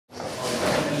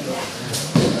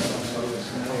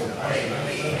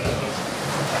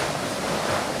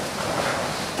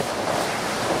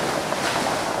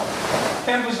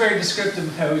very descriptive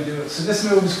of how we do it. So this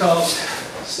move is called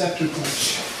step through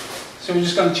punch. So we're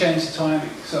just going to change the timing.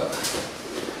 So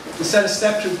instead of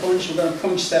step through punch, we're going to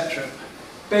punch step through.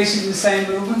 Basically the same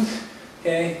movement.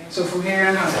 Okay. So from here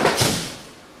and on.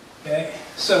 Okay.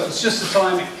 So it's just the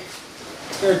timing.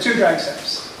 There are two drag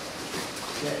steps.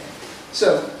 Okay.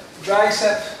 So drag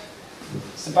step,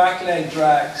 it's the back leg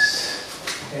drags.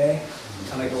 Okay.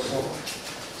 And I go forward.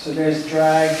 So there's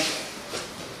drag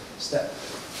step.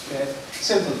 Okay.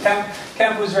 Simple.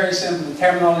 Kenpo is very simple. The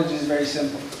terminology is very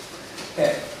simple.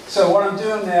 Okay. So what I'm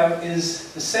doing now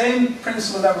is the same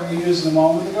principle that we were using a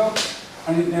moment ago.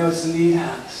 And now it's the lead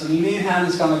hand. So the lead hand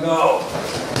is going to go.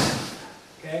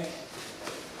 Okay.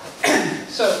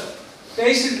 So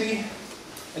basically,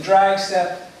 a drag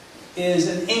step is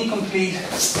an incomplete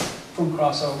front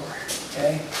crossover.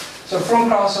 Okay. So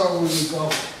front crossover we go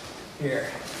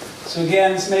here. So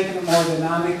again, it's making it more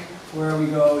dynamic. Where we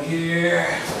go here.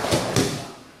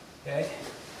 Okay.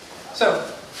 So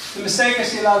the mistake I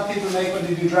see a lot of people make when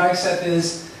they do drag step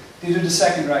is they do the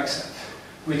second drag step,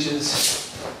 which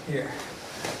is here.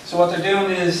 So what they're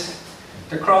doing is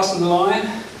they're crossing the line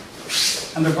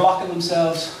and they're blocking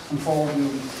themselves from forward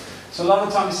movement. So a lot of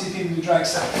the time you see people do drag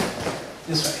step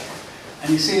this way.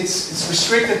 And you see it's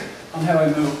restricted on how I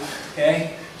move.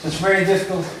 Okay? So it's very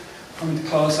difficult for me to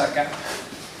close that gap.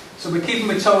 So we're keeping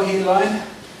my toe heel line,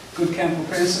 good Kenpo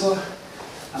principle,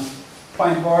 and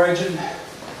point of origin.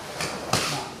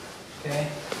 Okay?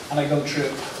 And I go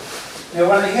through. Now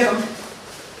when I hit him,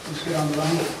 just get on the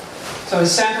line. So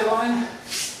his center line,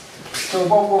 so we're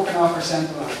both working off our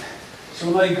center line. So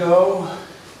when I go,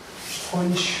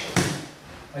 punch,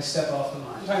 I step off the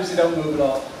line. Sometimes they don't move at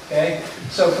all. Okay?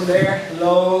 So from there,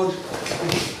 load,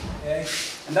 okay?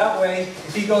 And that way,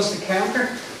 if he goes to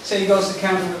counter, say he goes to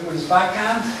counter with his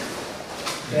backhand,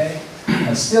 okay,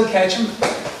 I'll still catch him,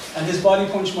 and his body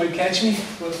punch might catch me,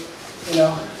 but you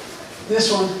know,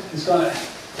 this one is going to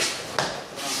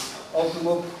open him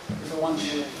up if I want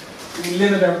to. We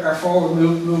limit our forward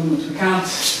movement. We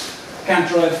can't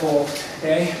drive forward,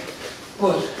 okay?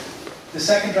 But the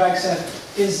second drag step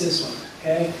is this one,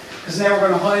 okay? Because now we're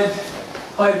going to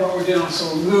hide what we're doing.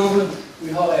 So we're moving,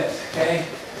 we hide, okay?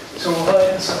 So we'll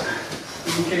hide, so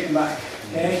we can kick him back,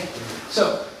 okay?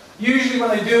 So usually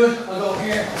when I do it, I'll go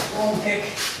here, one kick,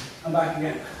 and back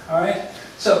again, all right?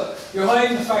 So you're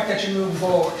hiding the fact that you're moving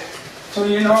forward. So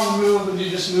in your normal movement, you're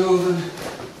just moving,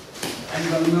 and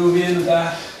you're going to move in with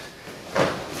that,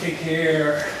 kick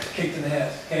here, kick to the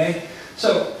head, okay?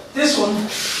 So this one,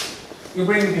 you're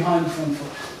bringing behind the front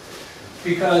foot,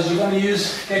 because you're going to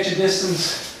get your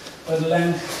distance by the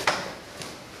length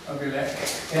of your leg,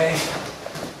 okay?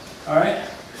 All right?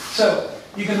 So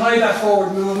you can hide that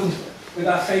forward movement with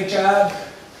that fake jab,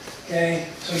 okay?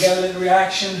 So you get a little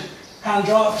reaction, hand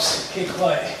drops, kick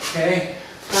high, okay?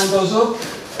 Hand goes up,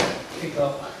 kick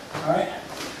low, all right?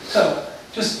 So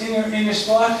just in your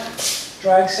spot,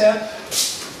 drag step,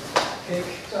 kick.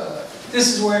 So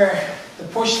this is where the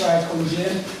push drag comes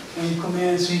in. When you come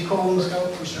in, so he comes, go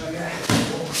push drag in.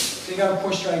 So you got to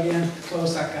push drag in,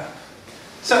 close that gap.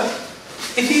 So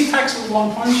if he attacks with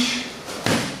one punch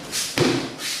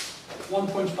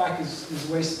back is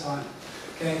a waste of time.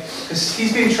 Okay? Because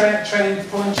he's being trained to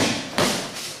punch.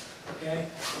 Okay?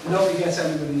 Nobody gets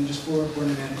anybody, you just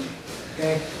burning energy.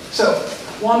 Okay? So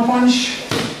one punch.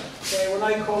 Okay, when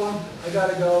I come, I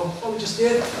gotta go. What we just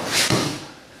did.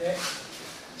 Okay?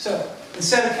 So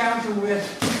instead of countering with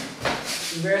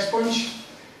reverse punch,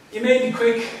 you may be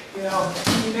quick, you know,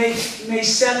 you may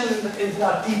settle into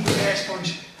that deep reverse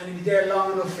punch and he'll be there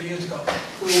long enough for you to go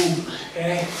boom.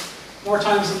 Okay? More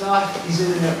times than not, he's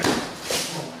in and out.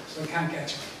 So I can't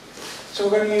catch him. So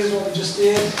we're going to use what we just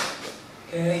did.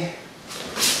 Okay?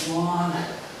 1,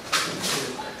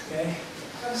 2. Okay?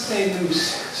 Gotta stay loose.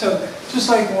 So just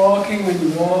like walking, when you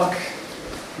walk,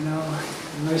 you know,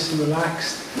 nice and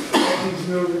relaxed. Everything's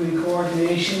moving in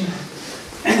coordination.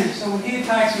 So when he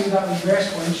attacks me with that reverse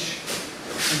punch,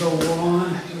 I go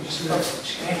 1, just reverse punch,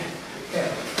 okay? Okay.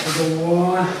 I go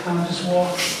 1, and I just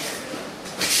walk.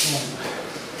 1.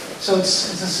 So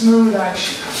it's a smooth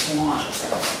action. 1.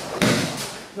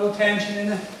 No tension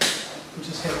in it. We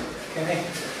just hit it, okay?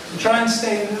 So try and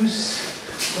stay loose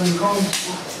when you come.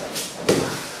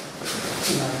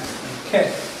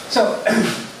 Okay. So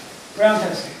round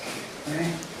test kick. Okay.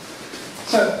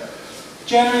 So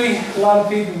generally, a lot of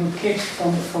people will kick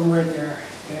from where they are.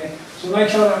 Okay. So when I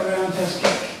throw that round test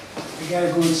kick, I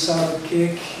get a good solid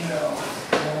kick. You know,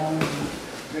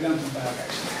 go down to the back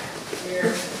actually. Here,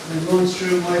 and it runs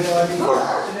through my body.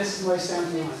 So this is my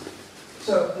center line.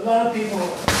 So a lot of people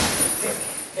kick,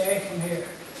 okay, from here.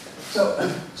 So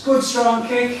it's good strong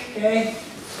kick, okay.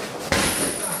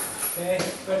 Okay,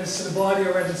 whether it's to the body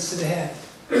or whether it's to the head.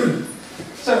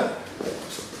 So,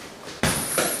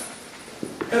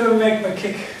 how do I make my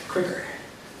kick quicker,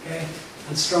 okay,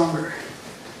 and stronger?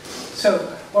 So,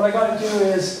 what I got to do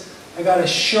is I got to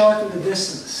shorten the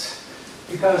distance,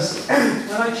 because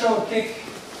when I throw a kick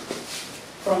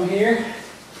from here,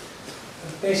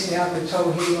 I basically have my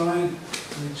toe heel line,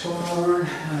 and I turn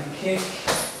and I kick.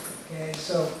 Okay,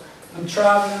 so I'm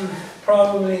traveling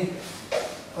probably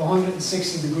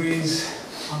 160 degrees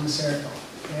on the circle.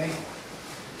 Okay,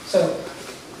 so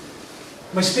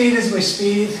my speed is my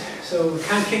speed, so I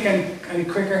can't kick any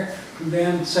quicker from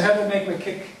then. So how do I make my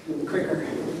kick quicker?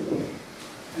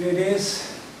 And it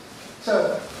is,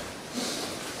 so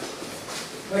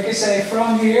like I say,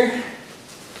 from here,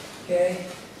 okay,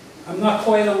 I'm not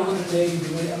quite on 180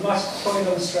 degrees, I'm not quite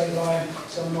on a straight line,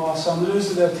 so I'm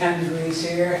losing about 10 degrees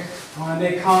here. And when I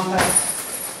make contact,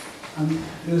 I'm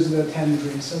losing about 10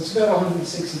 degrees, so it's about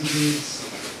 160 degrees.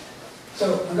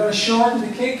 So I'm going to shorten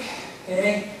the kick,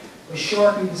 okay, by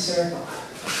shortening the circle.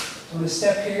 So I'm going to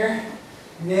step here,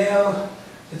 now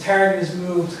the target is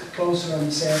moved closer on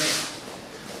the circle.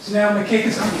 So now my kick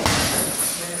is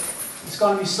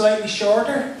going to be slightly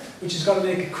shorter, which is going to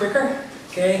make it quicker,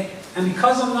 okay? And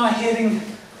because I'm not hitting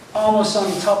almost on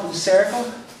the top of the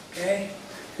circle, okay?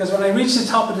 Because when I reach the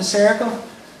top of the circle,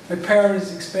 my power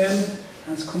is expended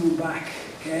and it's coming back,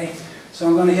 okay? So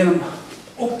I'm going to hit him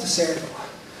up the circle.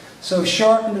 So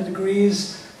shorten the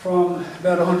degrees from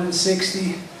about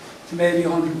 160 to maybe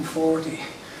 140.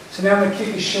 So now my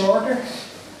kick is shorter,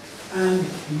 and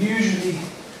usually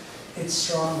it's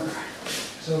stronger.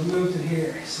 So I've moved it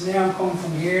here. So now I'm coming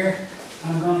from here,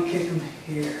 and I'm going to kick him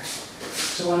here.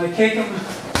 So when I kick him,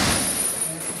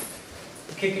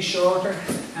 the kick is shorter,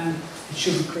 and it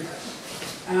should be quicker.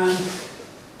 And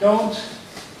don't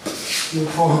move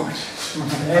forward.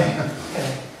 Okay?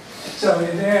 Okay. So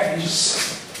you're there,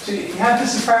 so you have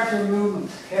this as part of your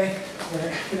movement, okay?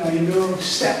 Where you move,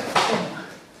 step,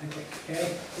 and kick, okay?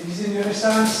 If you see the other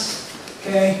stance,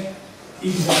 okay,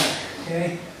 even better,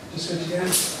 okay? Just switch again.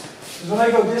 Because when I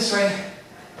go this way,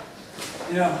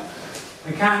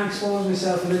 I can expose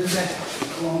myself a little bit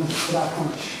going for that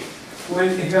punch.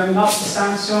 If I'm not the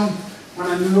stance zone, when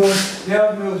I move, the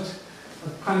other moved,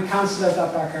 I kind of cancel out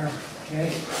that back arm,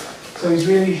 okay? So he's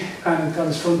really kind of got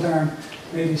his front arm,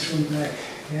 maybe his front leg,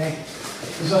 okay?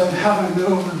 So I'm having a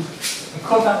move, and I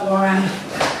cut that line,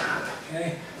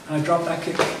 okay? And I drop that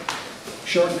kick,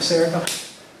 shorten the circle,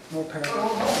 more power.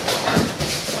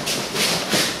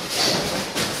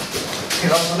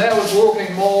 So now it's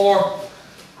working more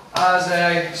as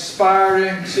a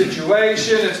sparring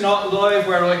situation. It's not live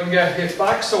where I can get hit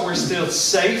back, so we're still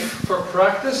safe for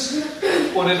practice,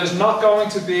 but it is not going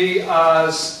to be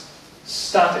as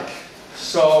static.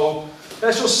 So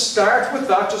let's just start with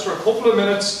that just for a couple of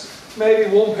minutes. Maybe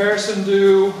one person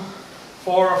do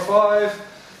 4 or 5,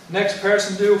 next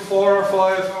person do 4 or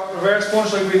 5 reverse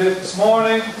punch like we did this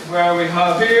morning, where we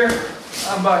have here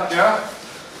and back there.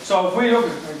 So if we look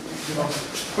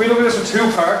at this with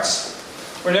 2 parts,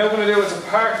 we're now going to do it as a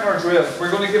partner drill.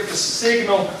 We're going to give the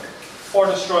signal for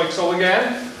the strike. So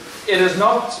again, it is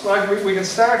not like we can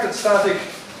start at static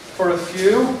for a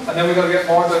few, and then we've got to get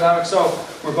more dynamic. So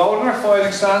we're both in our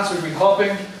fighting stance, we'll be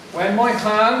hopping. When my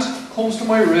hand comes to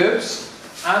my ribs,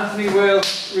 Anthony will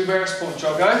reverse punch,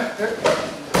 okay?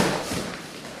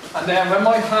 And then when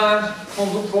my hand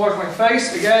comes up towards my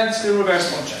face, again, still reverse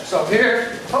punch. So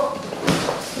here, hop.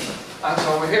 And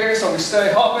so we're here, so we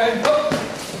stay hopping, hop,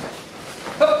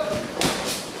 hop,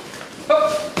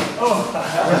 hop. Oh.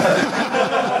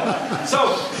 So,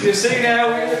 you see now,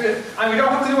 and we don't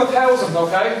have to do 1,000,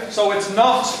 okay? So it's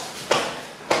not,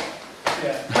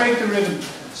 break the rhythm.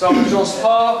 So we just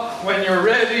hop when you're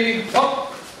ready,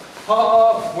 hop,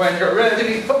 hop when you're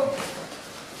ready, hop.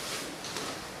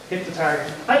 Hit the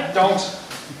target. Don't,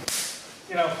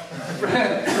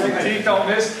 break the teeth, don't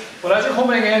miss. But as you're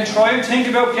coming in, try and think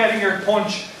about getting your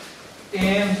punch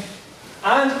in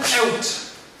and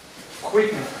out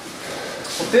quickly.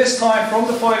 But this time from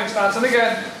the fighting stance, and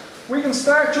again, we can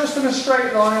start just in a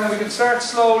straight line and we can start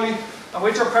slowly, and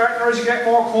with your partner as you get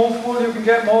more comfortable, you can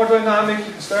get more dynamic,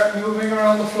 you can start moving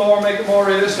around the floor, make it more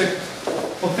realistic.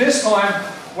 But this time,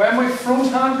 when my front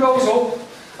hand goes up,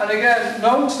 and again,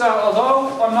 note that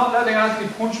although I'm not letting Anthony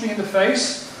punch me in the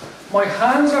face, my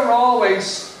hands are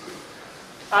always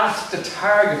at the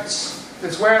targets.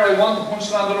 It's where I want the punch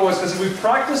to land otherwise, because if we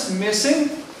practice missing,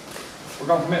 we're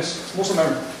going to miss. It's muscle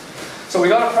memory. So we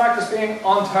got to practice being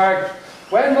on target.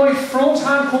 When my front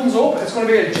hand comes up, it's going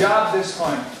to be a jab this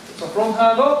time. So front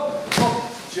hand up,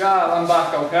 jab, and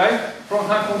back, okay? Front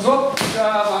hand comes up,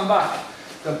 jab, and back.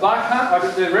 The backhand,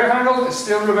 or the rear handle is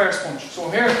still reverse punch. So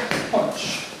here,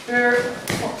 punch, here,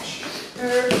 punch,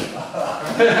 here,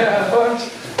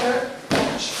 punch, here,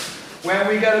 punch. When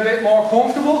we get a bit more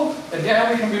comfortable,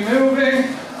 again we can be moving,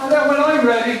 and then when I'm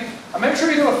ready, and make sure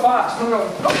you do it fast. Don't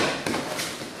go, oh.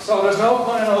 So there's no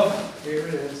kind of, here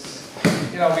it is.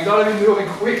 You know, we got to be moving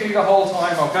quickly the whole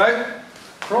time, okay?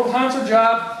 Front hands are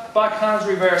jab, back hands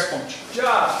reverse punch.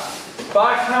 Jab,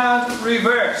 backhand,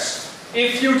 reverse.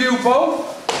 If you do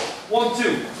both, 1,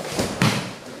 2.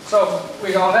 So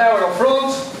we go now, we go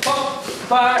front, up,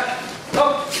 back,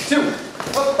 up, 2,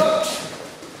 up.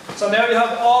 So now you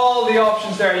have all the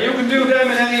options there. You can do them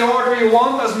in any order you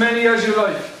want, as many as you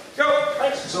like.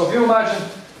 Go! So if you imagine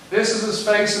this is his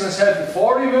face and his head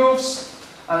before he moves,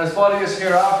 and his body is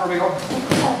here after we go,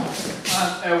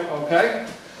 and out, okay?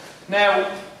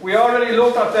 Now, we already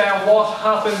looked at then what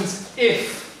happens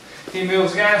if he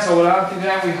moves again. So with Anthony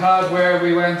then we had where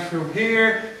we went through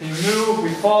here, he moved, we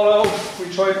followed, we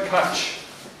tried to catch.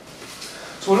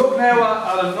 So we'll look now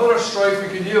at another strike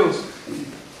we can use.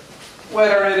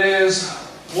 Whether it is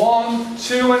 1,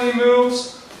 2 when he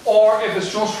moves, or if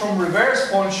it's just from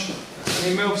reverse punch and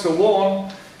he moves to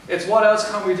 1, it's what else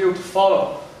can we do to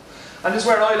follow. And this is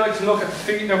where I like to look at the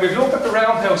feet. Now we've looked at the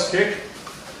roundhouse kick,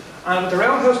 and with the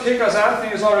roundhouse kick, as Anthony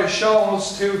has already shown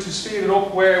us to speed it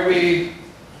up where we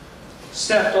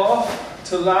stepped off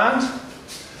to land.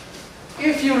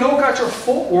 If you look at your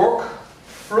footwork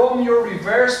from your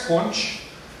reverse punch,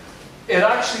 it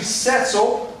actually sets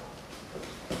up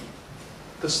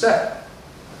the step.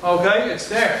 Okay, it's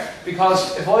there.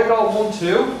 Because if I go 1,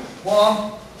 2,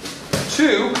 1,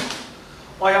 2,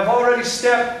 I have already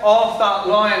stepped off that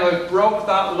line, I broke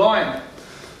that line.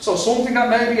 So something that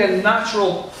may be a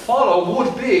natural follow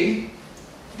would be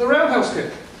the roundhouse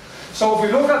kick. So if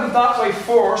we look at it that way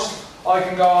first, I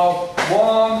can go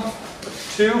 1,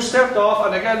 2, stepped off,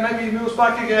 and again maybe he moves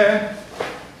back again,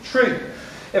 3.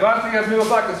 If Anthony had moved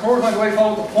back the third time the way he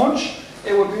followed the punch,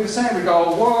 it would be the same. We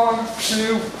go 1,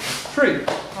 2, 3,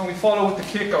 and we follow with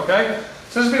the kick, okay?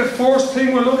 So this will be the first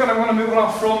thing we'll look at. I'm going to move it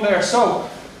on from there. So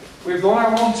we've done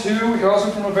our 1, 2, he goes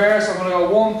in from reverse. I'm going to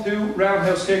go 1, 2,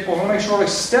 roundhouse kick, but I'm going to make sure I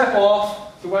step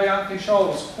off the way Anthony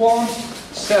showed us. 1,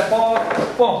 step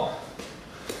off, boom.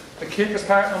 The kick is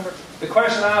part number. The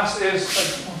question asked is,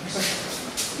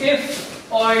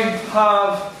 if I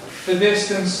have the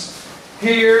distance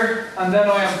here and then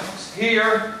I am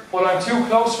here, but I'm too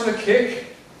close for the kick,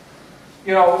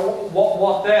 you know,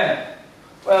 what then?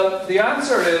 Well, the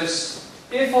answer is,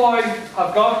 if I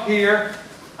have got here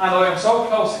and I am so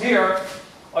close here,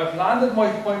 I've landed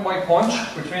my punch,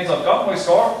 which means I've got my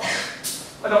score,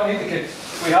 I don't need the kick.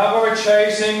 We have our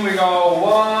chasing, we go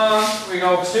 1, we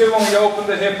go 2, and we open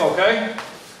the hip, okay?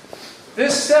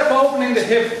 This step opening the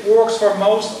hip works for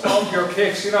most of your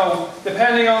kicks, you know,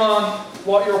 depending on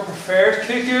what your preferred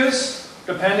kick is,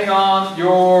 depending on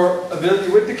your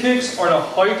ability with the kicks or the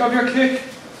height of your kick.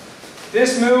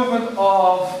 This movement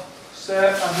of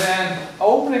step and then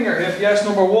opening your hip, yes,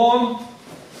 number 1,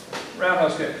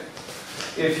 roundhouse kick.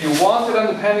 If you want it,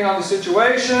 and depending on the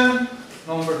situation,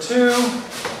 number 2,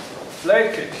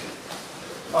 blade kick.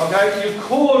 Okay, you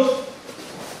could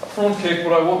front kick,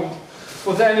 but I wouldn't.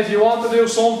 But then if you want to do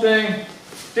something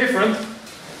different,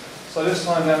 so this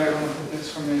time then we're going to put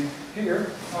this for me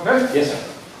here, okay? Yes, sir.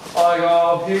 I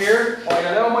go here, I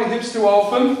allow my hips to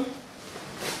open,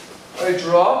 I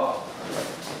drop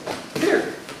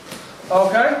here,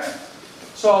 okay?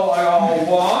 So I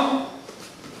go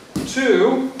 1,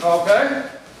 2, okay,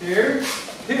 here,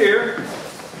 here.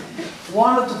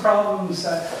 One of the problems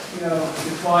that you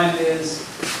find is,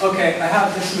 okay, I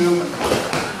have this movement,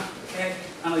 okay,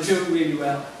 and I do it really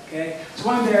well, okay. So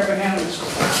when I'm there, my hand is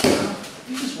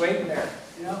he's just waiting there,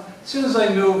 you know. As soon as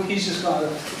I move, he's just going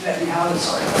to let me have it.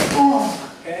 Sorry,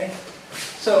 okay.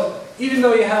 So even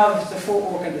though you have the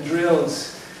footwork and the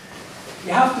drills,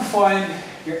 you have to find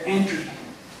your entry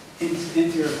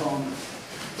into your opponent.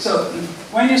 So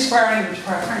when you're sparring with your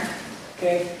partner,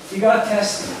 okay, you got to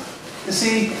test him to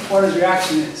see what his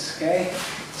reaction is, okay?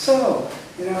 So,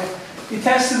 you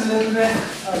test him a little bit,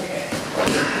 okay.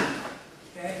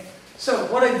 Okay? So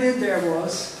what I did there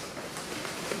was,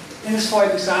 in his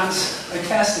fighting stance, I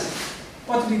tested.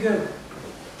 What did he do?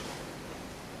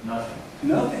 Nothing.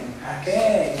 Nothing,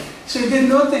 okay. So he did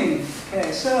nothing,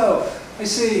 okay, so I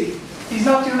see, he's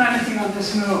not doing anything on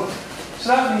this move. So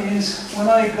that means when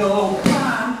I go,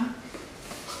 bam,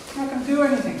 I'm not going to do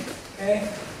anything, okay?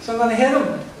 So I'm going to hit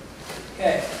him.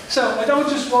 Okay, so I don't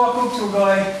just walk up to a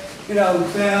guy,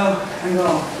 bow and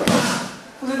go,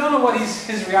 because I don't know what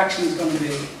his reaction is going to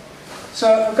be. So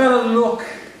I've got to look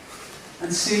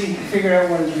and see, figure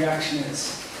out what his reaction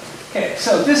is. Okay,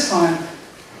 so this time,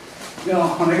 you know,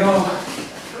 when I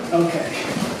go, okay,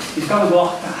 he's going to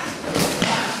block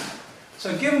that.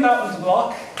 So give him that one to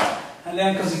block, and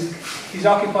then because he's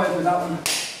occupied with that one,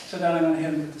 so then I'm going to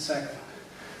hit him with the second one.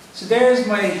 So there's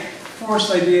my first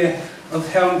idea of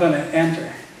how I'm going to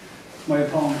enter my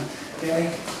opponent.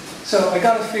 Okay, so I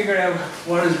got to figure out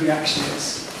what his reaction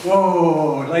is.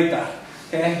 Whoa, like that.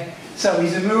 Okay, so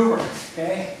he's a mover.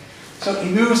 Okay, so he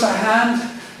moves that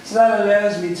hand, so that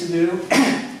allows me to do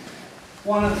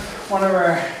one of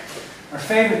our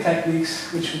favorite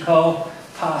techniques, which we call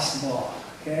pass the ball.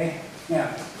 Okay,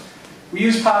 now we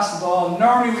use pass the ball.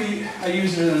 Normally I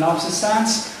use it in an opposite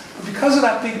stance, but because of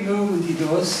that big movement he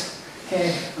does,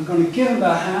 okay, I'm going to give him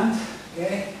that hand.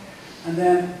 Okay, and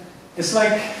then it's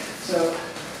like, so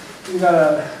you got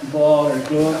a ball or a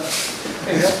glove.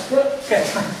 Okay,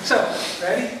 so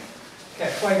ready? Okay,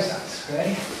 five stance.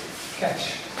 Ready?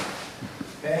 Catch.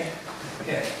 Okay.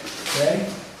 Okay. Ready?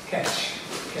 Catch.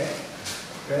 Okay.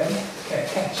 Ready? Okay.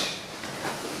 Catch.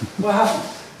 What happened?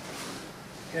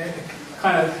 Okay,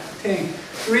 kind of thing.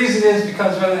 The reason is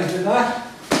because when I did that,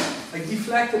 I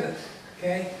deflected it.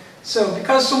 Okay. So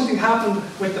because something happened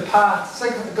with the path, it's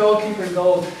like with the goalkeeper in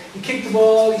goal. He kicked the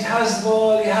ball, he has the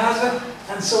ball, he has it,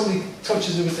 and somebody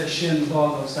touches it with their shin, the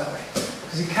ball goes that way.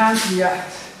 Because he can't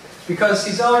react. Because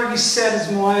he's already set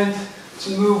his mind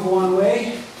to move one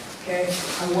way, okay,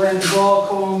 and when the ball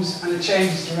comes and it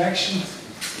changes direction,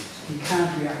 he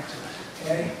can't react to it,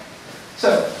 okay.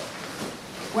 So,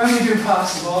 when we do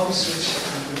pass the ball, we switch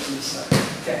and go to the side,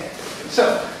 okay.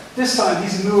 So, this time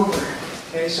he's a mover,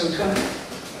 okay, so he's going to,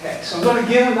 okay, so I'm going to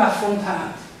give him that front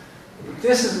hand. But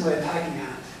this is my attacking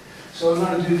hand. So I'm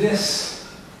going to do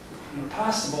this, I'm going to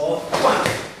pass the ball,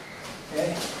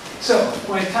 okay. So,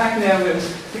 my attack now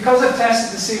is, because I've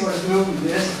tested to see what his movement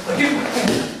is,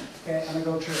 okay, and I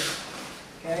go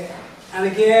through. Okay, and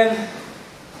again,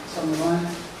 it's on the line.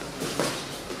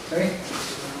 Ready?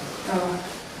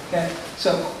 Okay,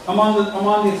 so I'm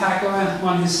on the attack line, I'm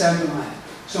on his center line.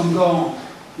 So I'm going.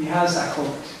 He has that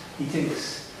covered. He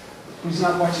thinks. He's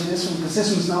not watching this one because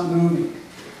this one's not moving.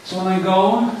 So when I'm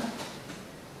going,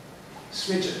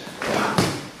 switch it.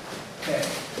 Okay.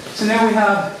 So now we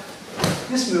have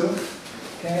this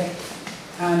move, okay,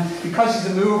 and because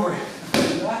he's a mover,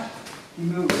 that, he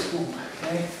moves, boom,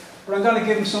 okay, but I'm going to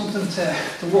give him something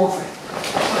to work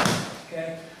with,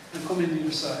 okay, and come in the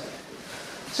other side.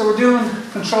 So we're doing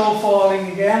control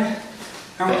falling again,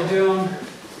 and we're doing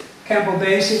Kenpo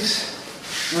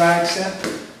basics, rag step,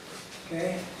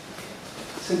 okay,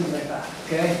 simple like that,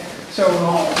 okay, so we're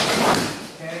on,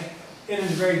 okay, it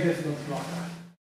is very difficult to block.